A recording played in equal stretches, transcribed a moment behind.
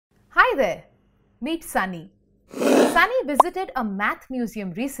Hi there! Meet Sunny. Sunny visited a math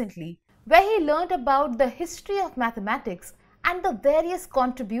museum recently where he learned about the history of mathematics and the various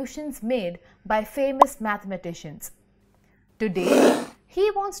contributions made by famous mathematicians. Today, he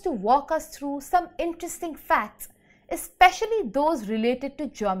wants to walk us through some interesting facts, especially those related to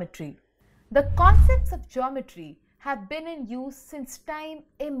geometry. The concepts of geometry have been in use since time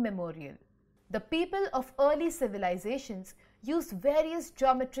immemorial. The people of early civilizations used various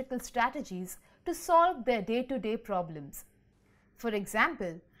geometrical strategies to solve their day-to-day problems. For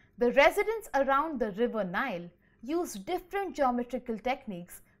example, the residents around the river Nile used different geometrical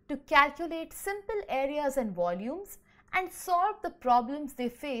techniques to calculate simple areas and volumes and solve the problems they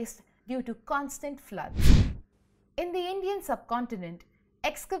faced due to constant floods. In the Indian subcontinent,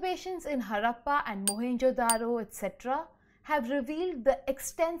 excavations in Harappa and Mohenjo-daro, etc. have revealed the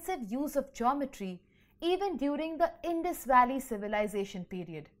extensive use of geometry even during the Indus Valley civilization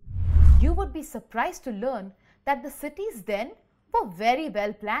period. You would be surprised to learn that the cities then were very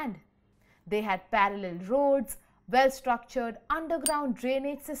well planned. They had parallel roads, well-structured underground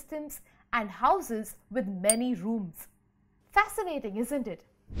drainage systems, and houses with many rooms. Fascinating, isn't it?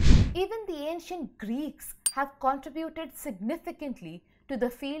 Even the ancient Greeks have contributed significantly to the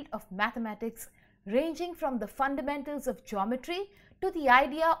field of mathematics, ranging from the fundamentals of geometry to the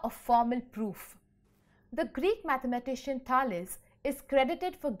idea of formal proof. The Greek mathematician Thales is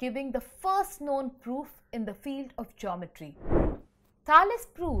credited for giving the first known proof in the field of geometry. Thales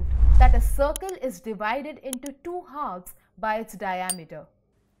proved that a circle is divided into two halves by its diameter.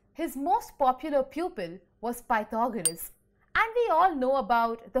 His most popular pupil was Pythagoras, and we all know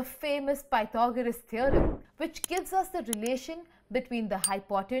about the famous Pythagoras theorem, which gives us the relation between the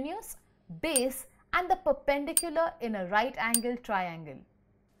hypotenuse, base, and the perpendicular in a right-angled triangle.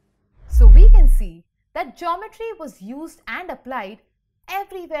 So we can see that geometry was used and applied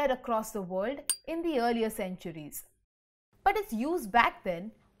everywhere across the world in the earlier centuries. But its use back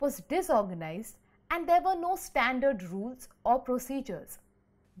then was disorganized and there were no standard rules or procedures.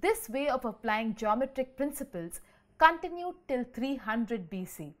 This way of applying geometric principles continued till 300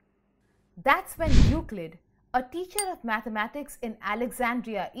 BC. That's when Euclid, a teacher of mathematics in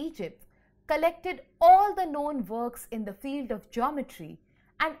Alexandria, Egypt, collected all the known works in the field of geometry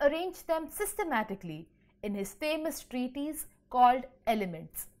and arranged them systematically in his famous treatise called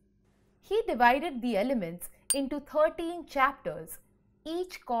Elements. He divided the elements into 13 chapters,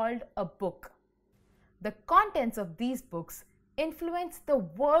 each called a book. The contents of these books influenced the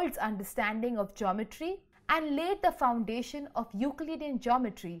world's understanding of geometry and laid the foundation of Euclidean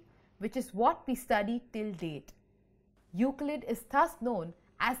geometry, which is what we study till date. Euclid is thus known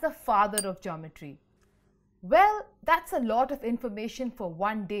as the father of geometry. Well, that's a lot of information for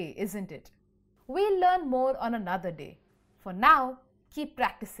one day, isn't it? We'll learn more on another day. For now, keep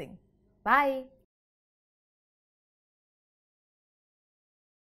practicing. Bye.